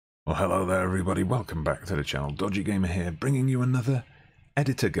Well, hello there everybody, welcome back to the channel. Dodgy Gamer here, bringing you another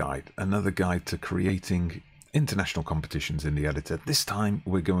editor guide, another guide to creating international competitions in the editor. This time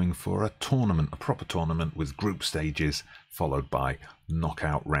we're going for a tournament, a proper tournament with group stages followed by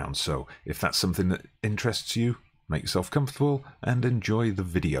knockout rounds. So if that's something that interests you, make yourself comfortable and enjoy the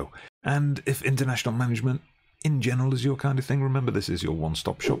video. And if international management in general is your kind of thing, remember this is your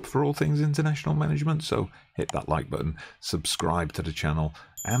one-stop shop for all things international management, so hit that like button, subscribe to the channel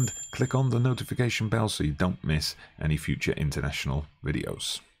and click on the notification bell so you don't miss any future international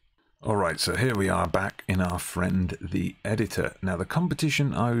videos. Alright, so here we are back in our friend the editor. Now the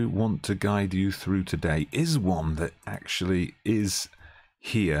competition I want to guide you through today is one that actually is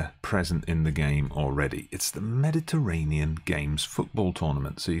here present in the game already. It's the Mediterranean Games football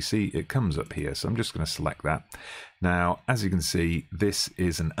tournament. So you see it comes up here, so I'm just going to select that. Now as you can see, this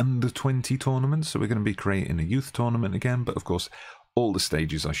is an under-20 tournament, so we're going to be creating a youth tournament again, but of course all the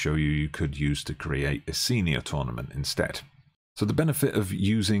stages I show you could use to create a senior tournament instead. So the benefit of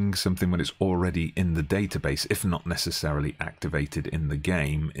using something when it's already in the database, if not necessarily activated in the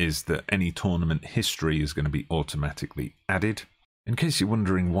game, is that any tournament history is going to be automatically added. In case you're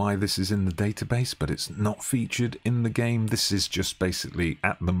wondering why this is in the database but it's not featured in the game, this is just basically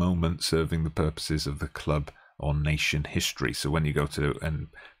at the moment serving the purposes of the club or nation history. So when you go to a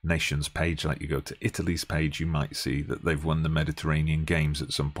nation's page, like you go to Italy's page, you might see that they've won the Mediterranean Games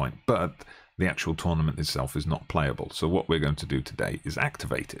at some point, but the actual tournament itself is not playable. So what we're going to do today is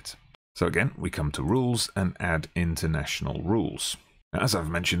activate it. So again, we come to rules and add international rules. Now, as I've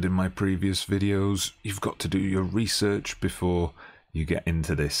mentioned in my previous videos, you've got to do your research before you get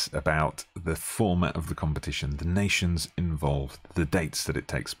into this about the format of the competition, the nations involved, the dates that it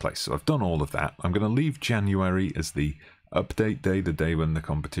takes place. So I've done all of that. I'm going to leave January as the update day, the day when the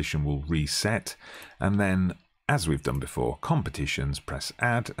competition will reset. And then, as we've done before, competitions, press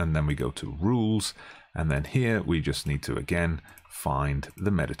add, and then we go to rules. And then here we just need to, again, find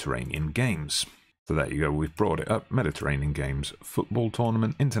the Mediterranean Games. So there you go, we've brought it up, Mediterranean Games football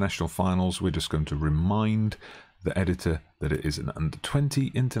tournament, international finals. We're just going to remind the editor that it is an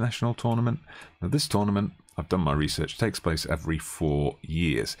under-20 international tournament. Now this tournament, I've done my research, takes place every 4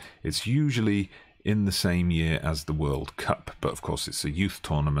 years. It's usually in the same year as the World Cup, but of course it's a youth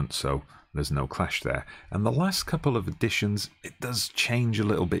tournament, so there's no clash there. And the last couple of editions, it does change a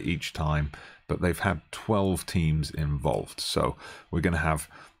little bit each time, but they've had 12 teams involved. So we're going to have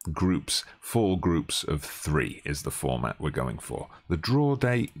groups, 4 groups of 3 is the format we're going for. The draw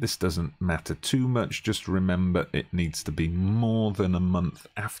date, this doesn't matter too much, just remember it needs to be more than a month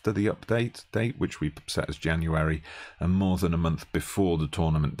after the update date, which we set as January, and more than a month before the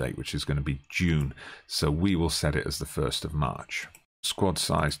tournament date, which is going to be June. So we will set it as the 1st of March. Squad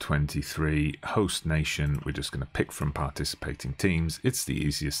size 23, host nation, we're just going to pick from participating teams. It's the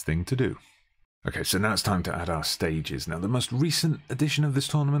easiest thing to do. Okay, so now it's time to add our stages. Now, the most recent edition of this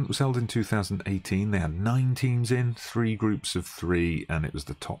tournament was held in 2018. They had 9 teams in, 3 groups of 3, and it was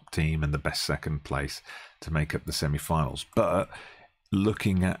the top team and the best second place to make up the semi-finals. But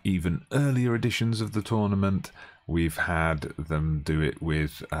looking at even earlier editions of the tournament, we've had them do it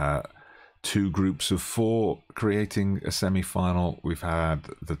with 2 groups of 4 creating a semi-final. We've had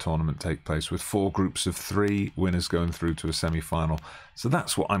the tournament take place with 4 groups of 3 winners going through to a semi-final. So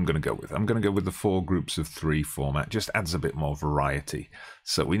that's what I'm going to go with. I'm going to go with the 4 groups of 3 format. Just adds a bit more variety.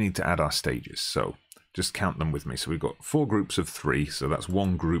 So we need to add our stages. So just count them with me. So we've got 4 groups of 3. So that's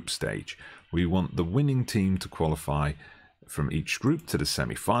 1 group stage. We want the winning team to qualify from each group to the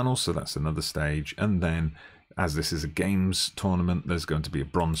semi-final. So that's another stage. And then, as this is a games tournament, there's going to be a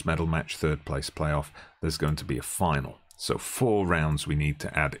bronze medal match, 3rd place playoff. There's going to be a final. So 4 rounds we need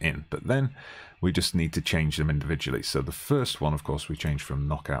to add in, but then we just need to change them individually. So the first one, of course, we change from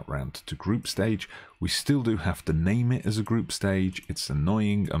knockout round to group stage. We still do have to name it as a group stage. It's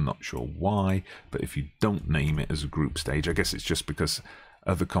annoying, I'm not sure why, but if you don't name it as a group stage, I guess it's just because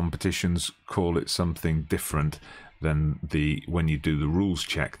other competitions call it something different than when you do the rules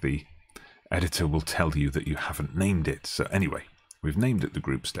check, the editor will tell you that you haven't named it. So anyway, we've named it the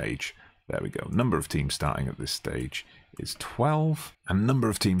group stage. There we go. Number of teams starting at this stage is 12. And number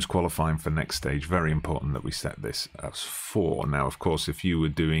of teams qualifying for next stage, very important that we set this as 4. Now, of course, if you were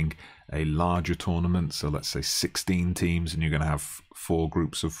doing a larger tournament, so let's say 16 teams, and you're going to have 4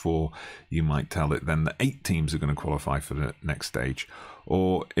 groups of 4, you might tell it then that 8 teams are going to qualify for the next stage.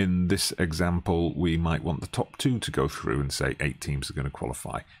 Or in this example, we might want the top 2 to go through and say 8 teams are going to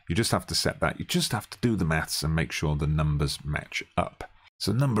qualify. You just have to set that. You just have to do the maths and make sure the numbers match up.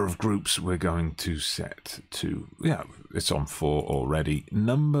 So number of groups we're going to set to, yeah, it's on 4 already.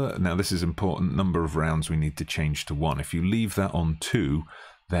 Now this is important, number of rounds we need to change to 1. If you leave that on 2,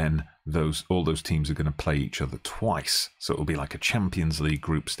 then all those teams are going to play each other twice. So it'll be like a Champions League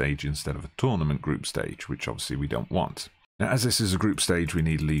group stage instead of a tournament group stage, which obviously we don't want. Now, as this is a group stage, we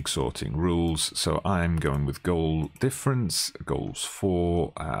need league sorting rules. So I'm going with goal difference, goals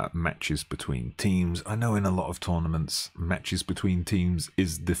for, matches between teams. I know in a lot of tournaments, matches between teams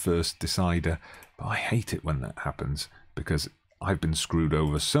is the first decider, but I hate it when that happens because I've been screwed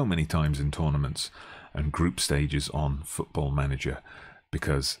over so many times in tournaments and group stages on Football Manager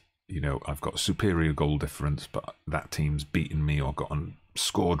because, you know, I've got superior goal difference, but that team's beaten me or got a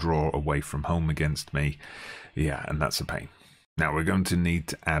score draw away from home against me. Yeah, and that's a pain. Now we're going to need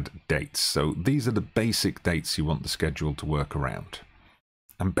to add dates. So these are the basic dates you want the schedule to work around.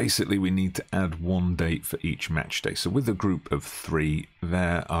 And basically we need to add one date for each match day. So with a group of 3,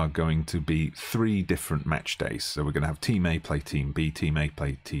 there are going to be 3 different match days. So we're going to have Team A play Team B, Team A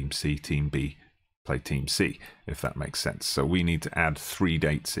play Team C, Team B play Team C, if that makes sense. So we need to add 3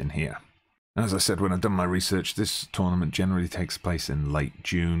 dates in here. As I said, when I've done my research, this tournament generally takes place in late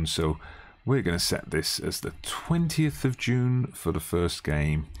June, so we're going to set this as the 20th of June for the first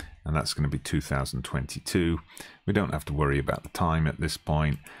game, and that's going to be 2022. We don't have to worry about the time at this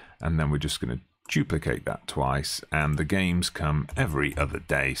point, and then we're just going to duplicate that twice, and the games come every other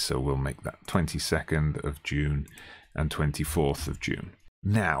day, so we'll make that 22nd of June and 24th of June.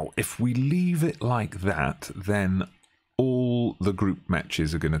 Now, if we leave it like that, then all the group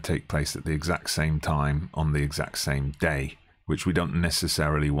matches are going to take place at the exact same time on the exact same day, which we don't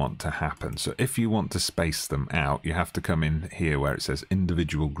necessarily want to happen. So if you want to space them out, you have to come in here where it says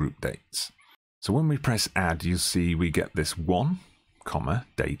individual group dates. So when we press add, you'll see we get this 1,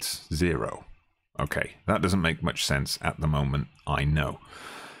 dates 0. Okay, that doesn't make much sense at the moment, I know.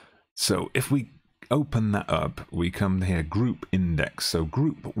 So if we open that up, we come here, group index. So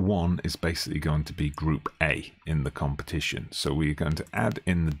group 1 is basically going to be group A in the competition. So we're going to add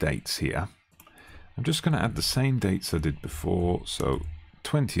in the dates here. I'm just going to add the same dates I did before. So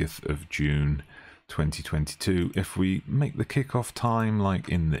 20th of June 2022. If we make the kickoff time like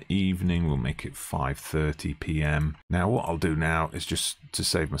in the evening, we'll make it 5:30 p.m. Now what I'll do now is, just to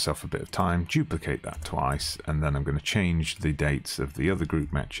save myself a bit of time, duplicate that twice, and then I'm going to change the dates of the other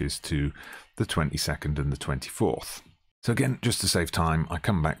group matches to the 22nd and the 24th. So again, just to save time, I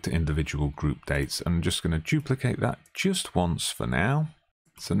come back to individual group dates, and I'm just going to duplicate that just once for now.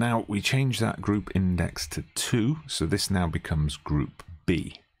 So now we change that group index to 2, so this now becomes group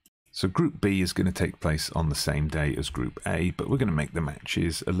B. So group B is going to take place on the same day as group A, but we're going to make the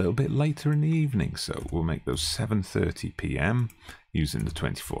matches a little bit later in the evening. So we'll make those 7:30 p.m. using the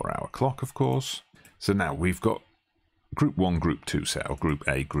 24-hour clock, of course. So now we've got group 1, group 2 set, or group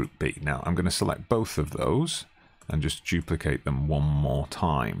A, group B. Now I'm going to select both of those and just duplicate them one more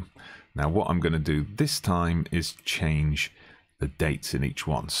time. Now what I'm going to do this time is change the dates in each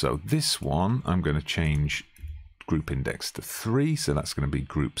one. So this one, I'm going to change group index to 3, so that's going to be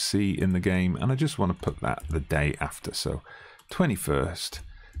group C in the game, and I just want to put that the day after, so 21st,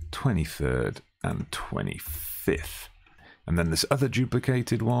 23rd and 25th. And then this other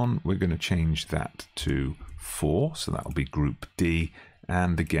duplicated one, we're going to change that to 4, so that'll be group D,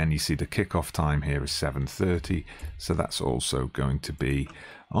 and again you see the kickoff time here is 7:30, so that's also going to be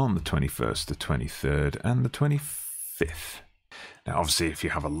on the 21st, the 23rd and the 25th. Now, obviously, if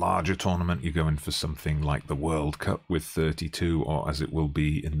you have a larger tournament, you go in for something like the World Cup with 32, or as it will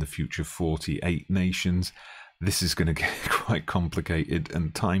be in the future, 48 nations. This is going to get quite complicated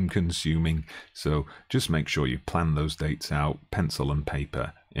and time-consuming, so just make sure you plan those dates out, pencil and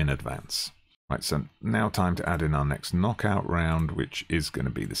paper, in advance. Right, so now time to add in our next knockout round, which is going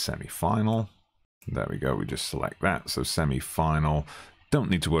to be the semi-final. There we go, we just select that, so semi-final. Don't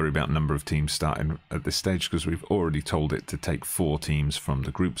need to worry about number of teams starting at this stage because we've already told it to take 4 teams from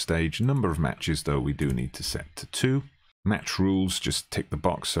the group stage. Number of matches, though, we do need to set to 2. Match rules, just tick the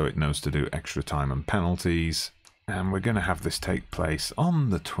box so it knows to do extra time and penalties. And we're going to have this take place on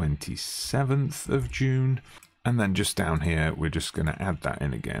the 27th of June. And then just down here, we're just going to add that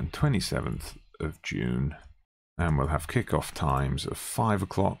in again, 27th of June. And we'll have kickoff times of 5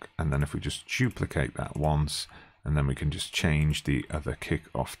 o'clock. And then if we just duplicate that once, and then we can just change the other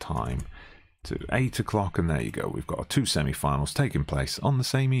kick-off time to 8 o'clock, and there you go. We've got our 2 semi-finals taking place on the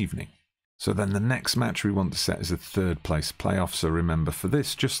same evening. So then the next match we want to set is a 3rd place playoff. So remember, for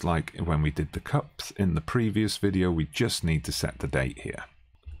this, just like when we did the cups in the previous video, we just need to set the date here.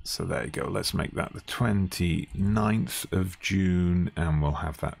 So there you go. Let's make that the 29th of June, and we'll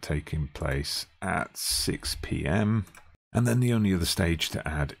have that taking place at 6 p.m. And then the only other stage to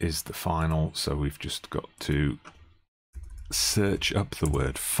add is the final, so we've just got to search up the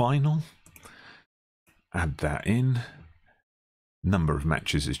word final, add that in, Number of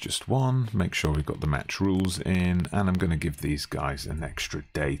matches is just 1. Make sure we've got the match rules in, and I'm going to give these guys an extra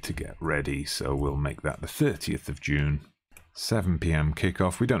day to get ready, so we'll make that the 30th of June. 7 PM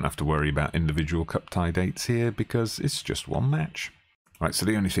kickoff. We don't have to worry about individual cup tie dates here because it's just one match. Right, so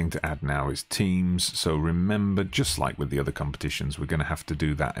the only thing to add now is teams. So remember, just like with the other competitions, we're going to have to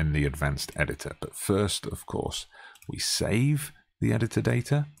do that in the advanced editor. But first, of course, we save the editor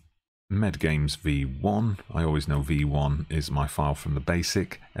data. Medgames V1. I always know V1 is my file from the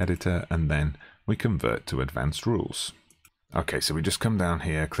basic editor, and then we convert to advanced rules. Okay, so we just come down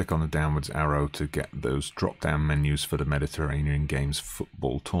here, click on the downwards arrow to get those drop-down menus for the Mediterranean Games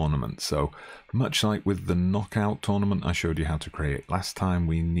football tournament. So much like with the knockout tournament I showed you how to create last time,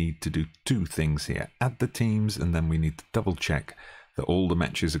 we need to do 2 things here. Add the teams, and then we need to double check that all the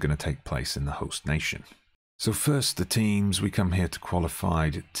matches are going to take place in the host nation. So first the teams, we come here to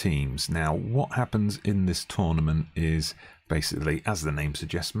qualified teams. Now what happens in this tournament is basically, as the name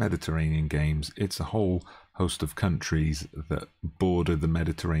suggests, Mediterranean Games. It's a whole host of countries that border the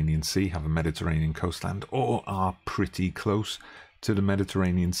Mediterranean Sea, have a Mediterranean coastland, or are pretty close to the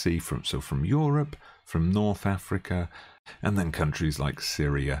Mediterranean Sea, from Europe, from North Africa, and then countries like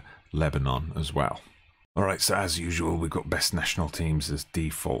Syria, Lebanon as well. Alright, so as usual, we've got best national teams as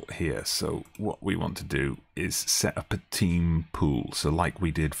default here. So what we want to do is set up a team pool. So like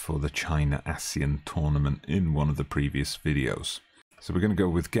we did for the China ASEAN tournament in one of the previous videos. So we're going to go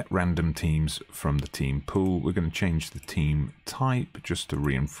with get random teams from the team pool. We're going to change the team type just to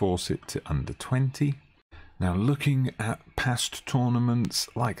reinforce it to under 20. Now looking at past tournaments,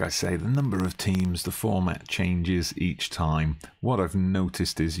 like I say, the number of teams, the format changes each time. What I've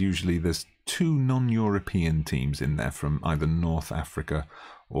noticed is usually there's 2 non-European teams in there from either North Africa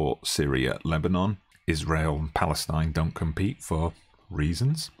or Syria, Lebanon. Israel and Palestine don't compete for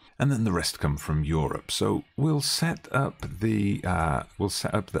reasons. And then the rest come from Europe. So we'll set up the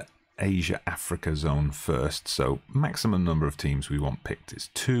Asia-Africa zone first. So maximum number of teams we want picked is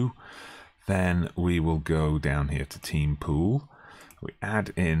 2. Then we will go down here to team pool. We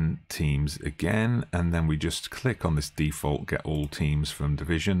add in teams again, and then we just click on this default get all teams from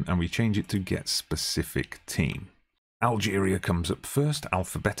division, and we change it to get specific team. Algeria comes up first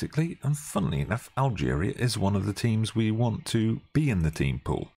alphabetically, and funnily enough, Algeria is one of the teams we want to be in the team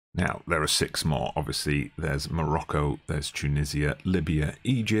pool. Now, there are 6 more. Obviously, there's Morocco, there's Tunisia, Libya,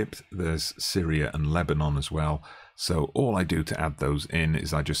 Egypt, there's Syria and Lebanon as well. So all I do to add those in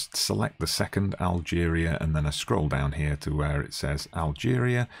is I just select the second Algeria, and then I scroll down here to where it says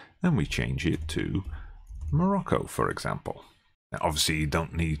Algeria, and we change it to Morocco, for example. Now, obviously, you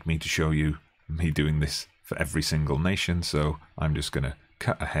don't need me to show you me doing this for every single nation, so I'm just going to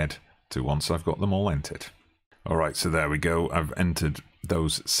cut ahead to once I've got them all entered. Alright, so there we go. I've entered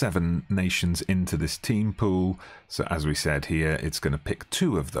those 7 nations into this team pool. So as we said here, it's going to pick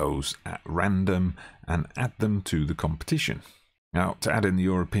 2 of those at random and add them to the competition. Now, to add in the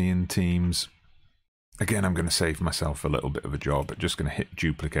European teams, again, I'm going to save myself a little bit of a job, but just going to hit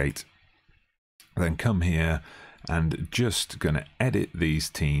duplicate, then come here and just going to edit these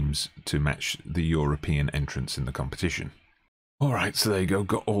teams to match the European entrants in the competition. Alright, so there you go,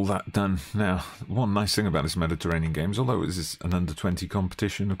 got all that done. Now, one nice thing about this Mediterranean Games, although it is an under-20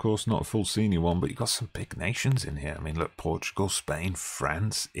 competition, of course, not a full senior one, but you've got some big nations in here. I mean, look, Portugal, Spain,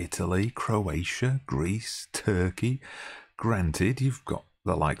 France, Italy, Croatia, Greece, Turkey. Granted, you've got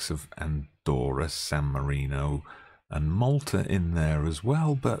the likes of Andorra, San Marino, and Malta in there as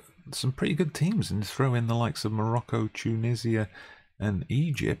well, but some pretty good teams. And throw in the likes of Morocco, Tunisia, and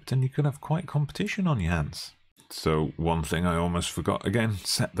Egypt, and you could have quite competition on your hands. So one thing I almost forgot again,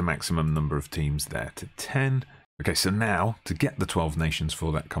 set the maximum number of teams there to 10. Okay, so now to get the 12 nations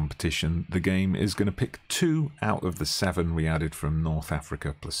for that competition, the game is going to pick 2 out of the 7 we added from North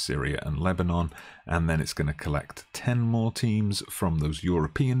Africa plus Syria and Lebanon, and then it's going to collect 10 more teams from those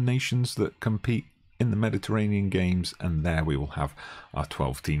European nations that compete in the Mediterranean Games, and there we will have our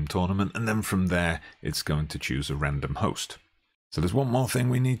 12-team tournament, and then from there it's going to choose a random host. So there's one more thing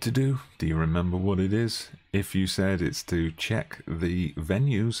we need to do. Do you remember what it is? If you said it's to check the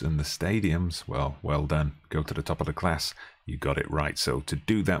venues and the stadiums, well done. Go to the top of the class. You got it right. So to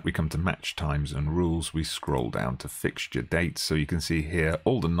do that, we come to match times and rules. We scroll down to fixture dates. So you can see here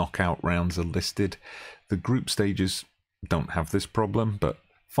all the knockout rounds are listed. The group stages don't have this problem, but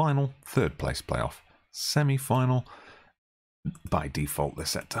final, 3rd place playoff, semi-final, by default they're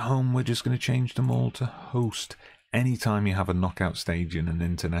set to home. We're just going to change them all to host. Anytime you have a knockout stage in an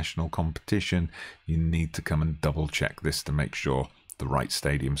international competition, you need to come and double check this to make sure the right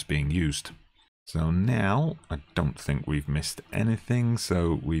stadium's being used. So now I don't think we've missed anything,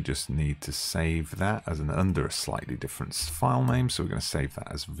 so we just need to save that as under a slightly different file name. So we're going to save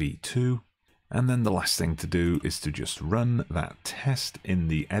that as v2. And then the last thing to do is to just run that test in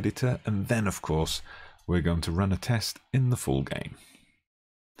the editor, and then of course we're going to run a test in the full game.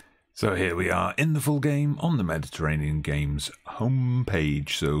 So here we are in the full game on the Mediterranean Games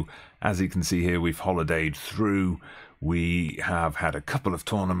homepage. So as you can see here, we've holidayed through. We have had a couple of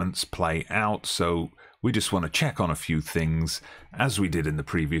tournaments play out, so we just want to check on a few things. As we did in the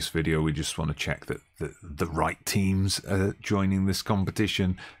previous video, we just want to check that the right teams are joining this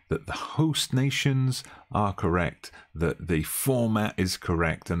competition, that the host nations are correct, that the format is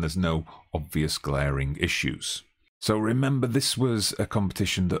correct, and there's no obvious glaring issues. So remember, this was a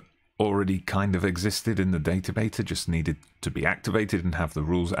competition that already kind of existed in the database. It just needed to be activated and have the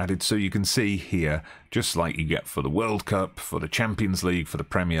rules added. So you can see here, just like you get for the World Cup, for the Champions League, for the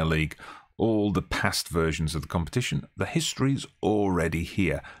Premier League, all the past versions of the competition, the history's already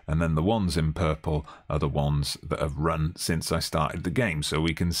here. And then the ones in purple are the ones that have run since I started the game. So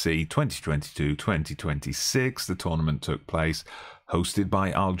we can see 2022, 2026, the tournament took place, hosted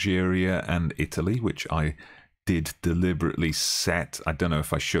by Algeria and Italy, which I did deliberately set. I don't know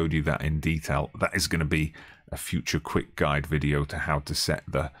if I showed you that in detail. That is going to be a future quick guide video to how to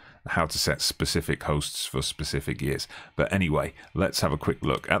set specific hosts for specific years. But anyway, let's have a quick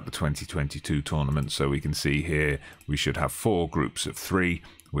look at the 2022 tournament. So we can see here we should have 4 groups of 3,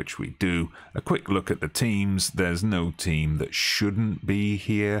 which we do. A quick look at the teams. There's no team that shouldn't be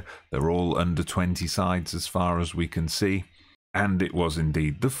here. They're all under 20 sides as far as we can see. And it was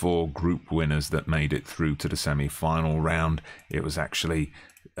indeed the 4 group winners that made it through to the semi-final round. It was actually,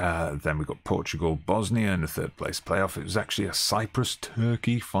 then we got Portugal, Bosnia in the 3rd place playoff. It was actually a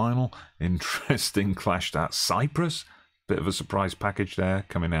Cyprus-Turkey final. Interesting clash that. Cyprus, bit of a surprise package there,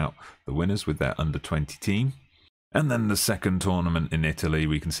 coming out the winners with their under-20 team. And then the second tournament in Italy,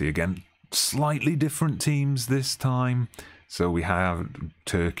 we can see again, slightly different teams this time. So we have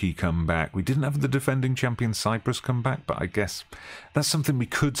Turkey come back. We didn't have the defending champion Cyprus come back, but I guess that's something we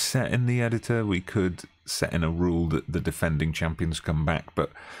could set in the editor. We could set in a rule that the defending champions come back.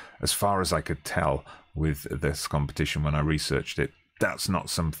 But as far as I could tell with this competition when I researched it, that's not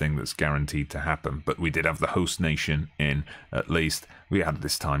something that's guaranteed to happen. But we did have the host nation in, at least. We had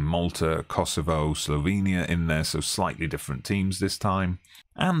this time Malta, Kosovo, Slovenia in there, so slightly different teams this time.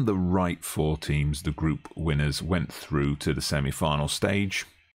 And the right 4 teams, the group winners, went through to the semi-final stage.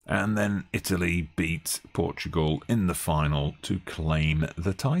 And then Italy beat Portugal in the final to claim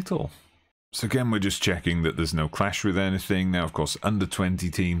the title. So again, we're just checking that there's no clash with anything. Now, of course,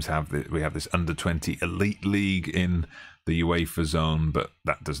 under-20 teams we have this under-20 elite league in the UEFA zone, but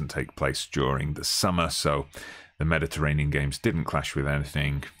that doesn't take place during the summer, so the Mediterranean Games didn't clash with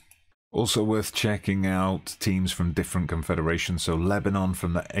anything. Also worth checking out teams from different confederations. So Lebanon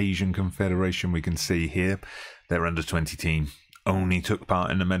from the Asian Confederation, we can see here, their under-20 team only took part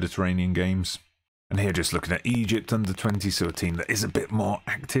in the Mediterranean Games. And here just looking at Egypt under-20, so a team that is a bit more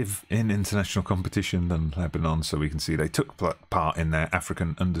active in international competition than Lebanon. So we can see they took part in their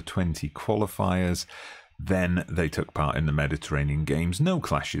African under-20 qualifiers. Then they took part in the Mediterranean Games. No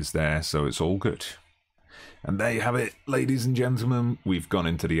clashes there, so it's all good. And there you have it, ladies and gentlemen. We've gone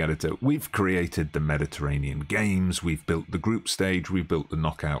into the editor. We've created the Mediterranean Games. We've built the group stage. We've built the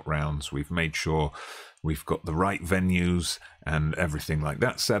knockout rounds. We've made sure we've got the right venues and everything like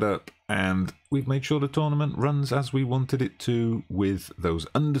that set up. And we've made sure the tournament runs as we wanted it to, with those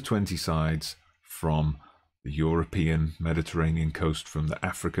under-20 sides from the European Mediterranean coast, from the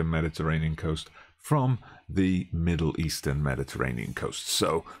African Mediterranean coast, from the Middle Eastern Mediterranean coast.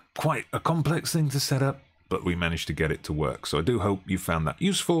 So quite a complex thing to set up, but we managed to get it to work. So I do hope you found that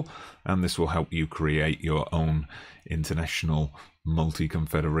useful, and this will help you create your own international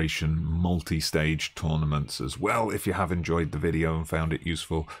multi-confederation, multi-stage tournaments as well. If you have enjoyed the video and found it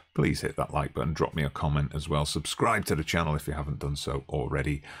useful, please hit that like button, drop me a comment as well. Subscribe to the channel if you haven't done so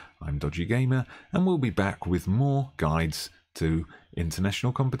already. I'm Dodgy Gamer, and we'll be back with more guides to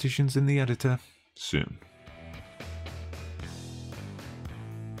international competitions in the editor soon.